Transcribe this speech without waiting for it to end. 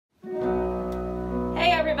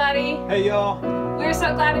everybody. Hey, y'all. We're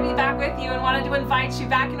so glad to be back with you and wanted to invite you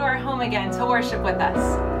back into our home again to worship with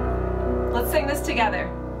us. Let's sing this together.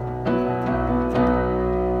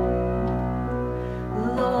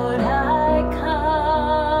 Lord, I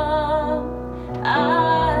come,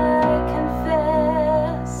 I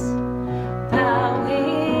confess,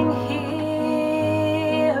 bowing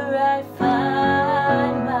here I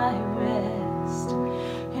find my rest,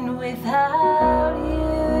 and without you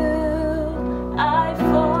I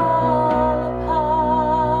fall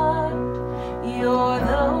apart. You're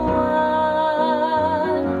the one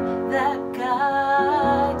that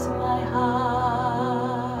guides my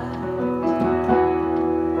heart.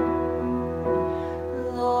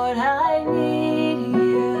 Lord, I need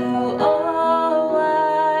you, oh,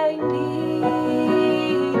 I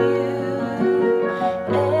need you.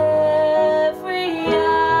 Every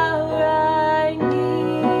hour I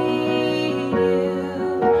need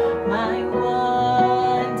you. My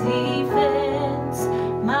one defense,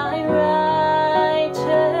 my righteousness,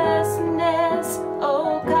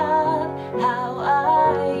 oh God, how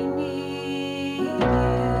I need you.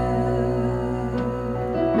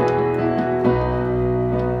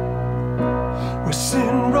 Where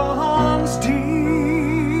sin runs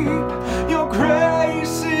deep, your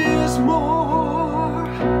grace is more.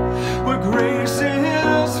 Where grace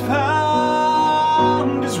is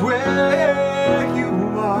found is where you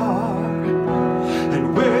are.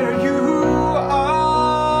 And where you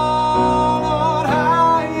are, Lord,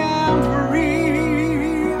 I am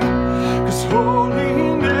free. 'Cause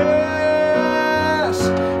holiness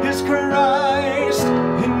is Christ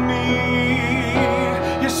in me.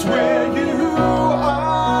 Yes, where you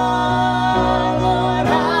are, Lord, I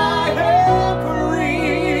am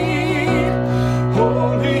free.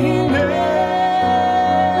 Holiness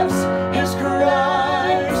is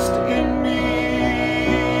Christ in me.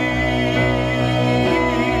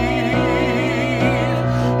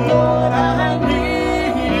 Lord, I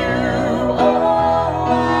need you, oh,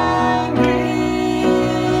 I need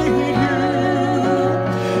you.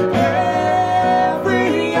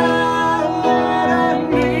 Every hour, Lord, I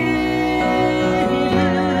need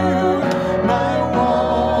you. My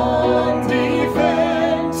one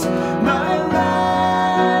defense, my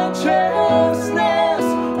righteousness,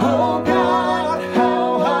 oh God, how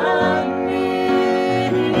I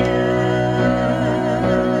need you.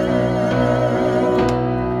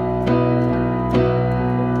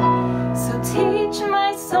 So teach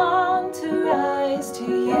my song to rise to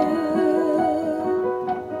you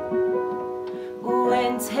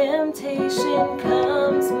when temptation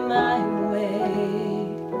comes my way,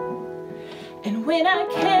 and when I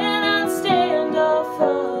cannot stand, I'll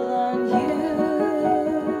fall on you.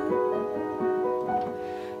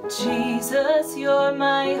 Jesus, you're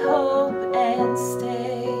my hope and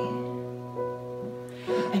stay,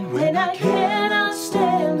 and when I cannot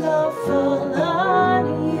stand, I'll fall on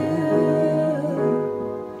you.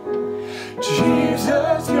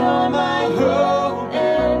 Jesus, you're my hope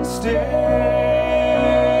and stay.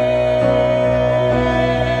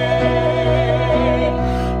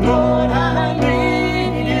 Lord, I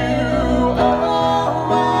need you, oh,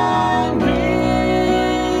 I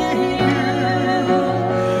need you.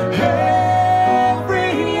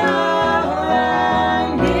 Every hour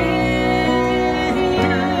I need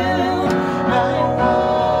you. My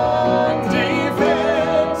one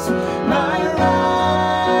defense, my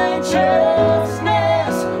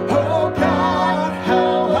righteousness, oh God,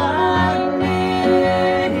 how I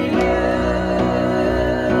need you.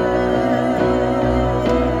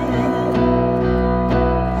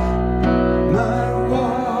 My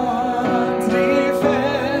one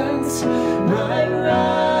defense, my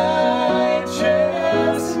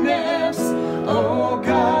righteousness, oh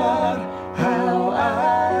God, how I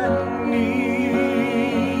need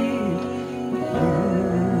you.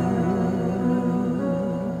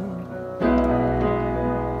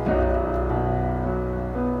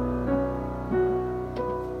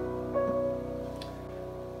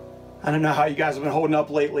 I don't know how you guys have been holding up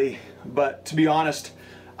lately, but to be honest,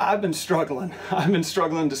 I've been struggling. I've been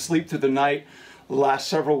struggling to sleep through the night the last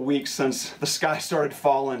several weeks since the sky started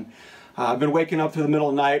falling. I've been waking up through the middle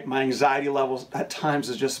of the night. My anxiety levels at times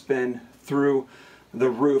has just been through the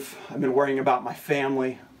roof. I've been worrying about my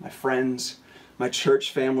family, my friends, my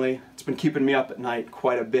church family. It's been keeping me up at night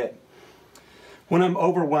quite a bit. When I'm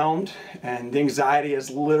overwhelmed and the anxiety has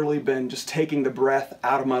literally been just taking the breath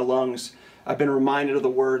out of my lungs, I've been reminded of the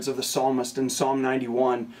words of the psalmist in Psalm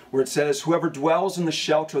 91, where it says, "Whoever dwells in the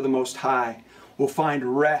shelter of the Most High will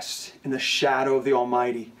find rest in the shadow of the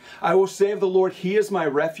Almighty. I will say of the Lord, He is my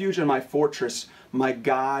refuge and my fortress, my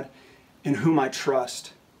God in whom I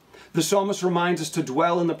trust." The psalmist reminds us to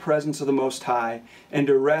dwell in the presence of the Most High and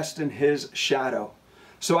to rest in His shadow.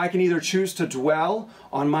 So I can either choose to dwell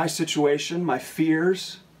on my situation, my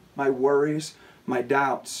fears, my worries, my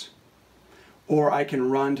doubts, or I can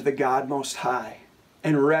run to the God Most High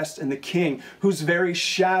and rest in the King, whose very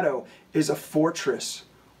shadow is a fortress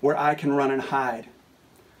where I can run and hide.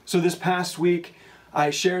 So this past week, I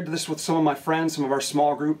shared this with some of my friends, some of our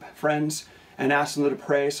small group friends, and asked them to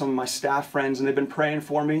pray, some of my staff friends, and they've been praying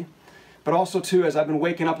for me. But also, too, as I've been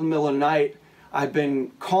waking up in the middle of the night, I've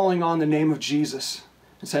been calling on the name of Jesus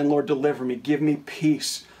and saying, Lord, deliver me, give me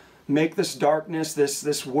peace. Make this darkness,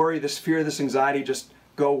 this worry, this fear, this anxiety just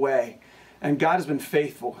go away. And God has been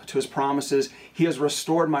faithful to His promises. He has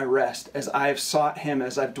restored my rest as I have sought Him,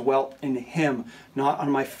 as I've dwelt in Him, not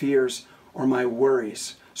on my fears or my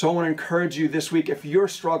worries. So I want to encourage you this week, if you're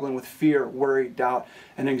struggling with fear, worry, doubt,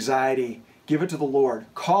 and anxiety, give it to the Lord.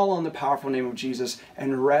 Call on the powerful name of Jesus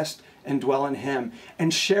and rest and dwell in Him.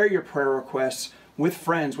 And share your prayer requests with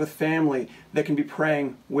friends, with family that can be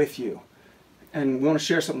praying with you. And we want to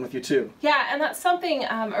share something with you too. Yeah, and that's something,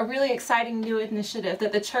 a really exciting new initiative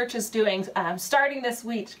that the church is doing starting this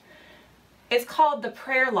week. It's called the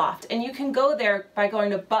PrayerLoft, and you can go there by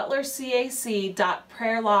going to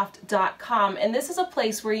butlercac.prayerloft.com, and this is a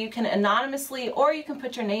place where you can anonymously, or you can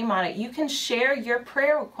put your name on it, you can share your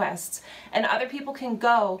prayer requests, and other people can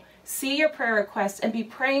go see your prayer requests and be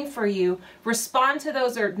praying for you, respond to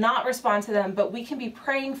those or not respond to them, but we can be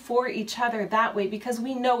praying for each other that way, because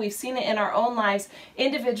we know, we've seen it in our own lives,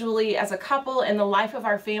 individually, as a couple, in the life of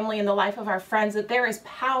our family, in the life of our friends, that there is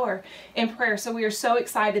power in prayer. So we are so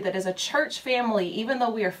excited that as a church family, even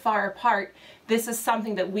though we are far apart, this is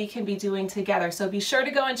something that we can be doing together. So be sure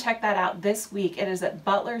to go and check that out this week. It is at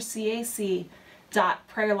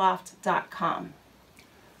butlercac.prayerloft.com.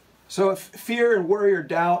 So if fear and worry or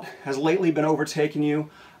doubt has lately been overtaking you,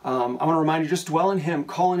 I want to remind you, just dwell in Him,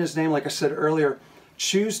 call in His name like I said earlier.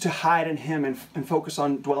 Choose to hide in Him and focus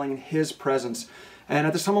on dwelling in His presence. And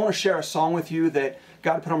at this time I want to share a song with you that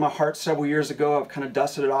God put on my heart several years ago. I've kind of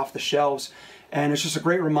dusted it off the shelves. And it's just a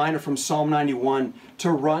great reminder from Psalm 91 to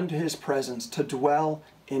run to His presence, to dwell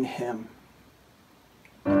in Him.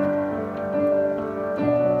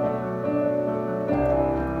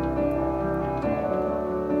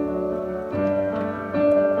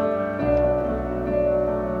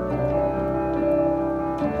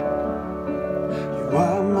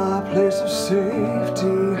 Place of safety,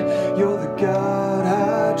 you're the God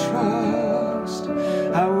I trust.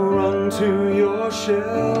 I will run to your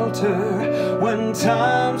shelter when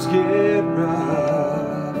times get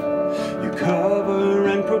rough. You cover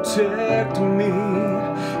and protect me,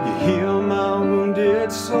 you heal my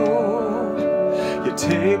wounded soul. You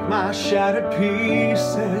take my shattered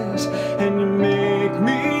pieces and you make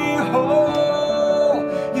me whole.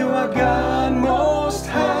 You are God Most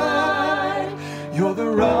High, you're the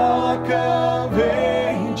Rock of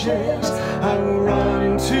Ages. I will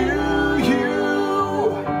run to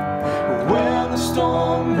you when the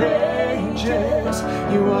storm rages.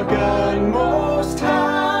 You are God Most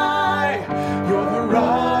High, you're the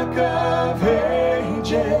Rock of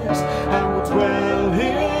Ages. I will dwell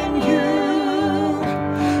in you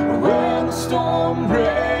when the storm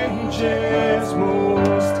rages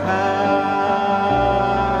most high.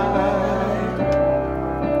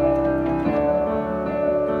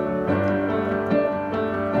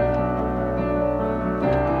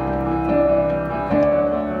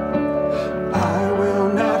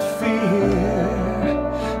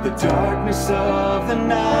 Darkness of the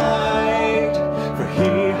night, for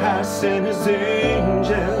He has sent His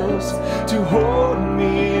angels to hold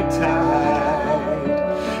me tight.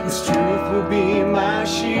 His truth will be my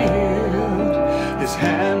shield, His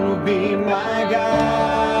hand will be my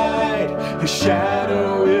guide. His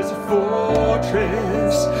shadow is a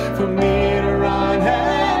fortress for me to run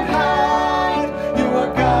and hide. You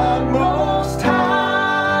are God Most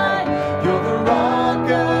High, you're the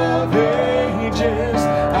Rock of Ages.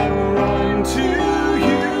 I will run to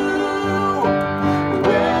you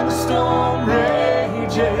when the storm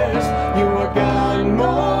rages. You are God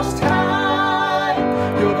Most High,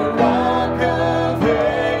 you're the Rock of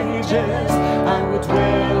Ages. I will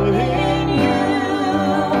dwell in you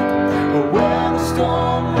when the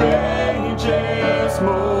storm rages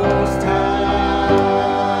most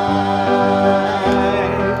high.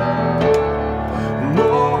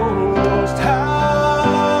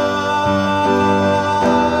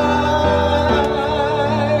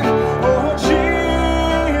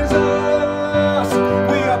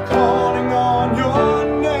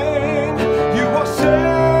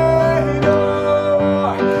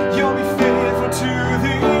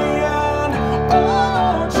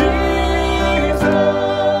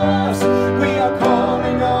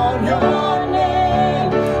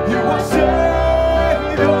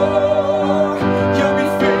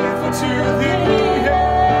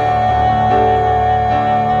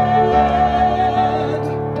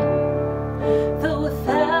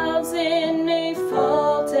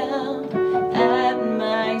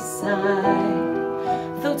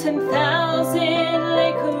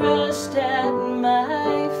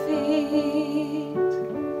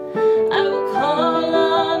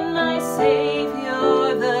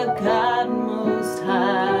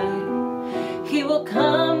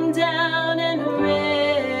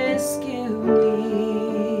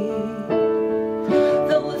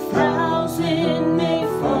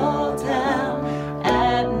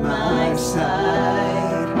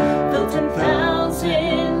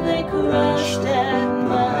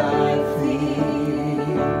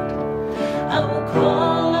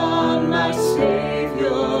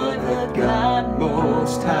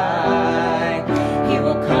 Most High. He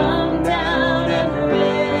will come down and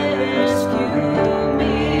rescue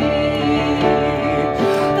me.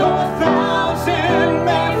 Though 1,000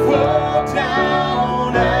 may fall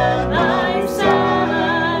down at my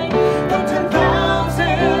side, though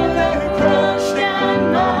 10,000 lay crushed at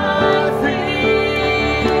my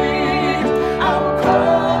feet, I will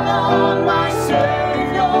call on my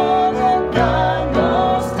Savior, the God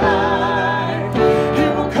Most High. He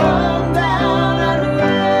will come down and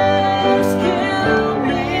rescue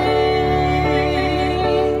me.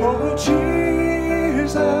 Oh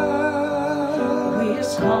Jesus, we are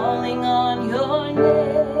calling on your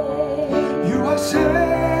name. You are Savior.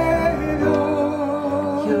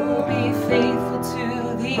 You'll be faithful to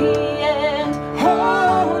the end.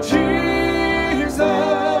 Oh Jesus,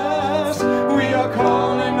 we are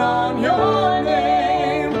calling on your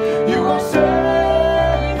name. You are Savior.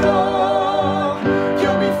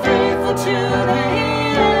 You'll be faithful to the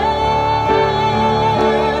end.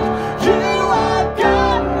 You are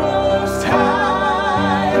God Most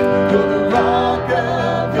High. You're the Rock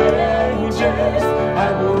of Ages.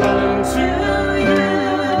 I will run to you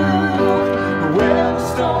when the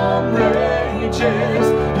storm rages.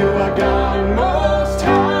 You are God Most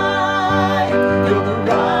High. You're the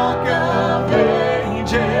Rock of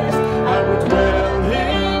Ages. I will dwell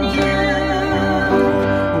in you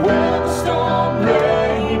when the storm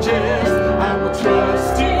rages. I will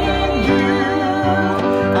trust in you.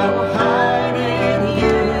 I will hide in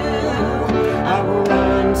you. I will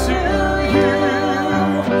run to you.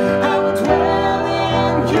 I will dwell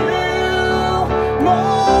in you,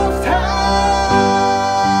 Most High.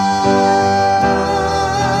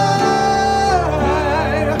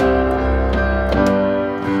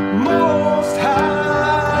 Most High.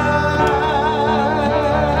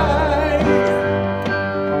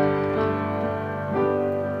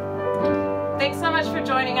 Thanks so much for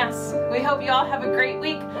joining us. We hope you all have a great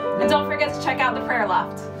week, and don't forget to check out the Prayer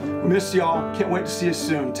Loft. We miss y'all. Can't wait to see you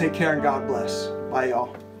soon. Take care and God bless. Bye,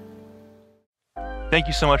 y'all. Thank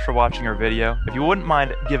you so much for watching our video. If you wouldn't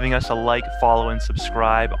mind giving us a like, follow, and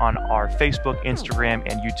subscribe on our Facebook, Instagram,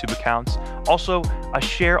 and YouTube accounts. Also, a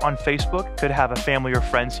share on Facebook could have a family or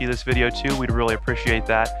friend see this video too. We'd really appreciate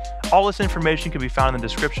that. All this information can be found in the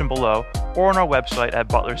description below or on our website at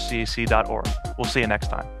butlercac.org. We'll see you next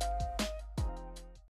time.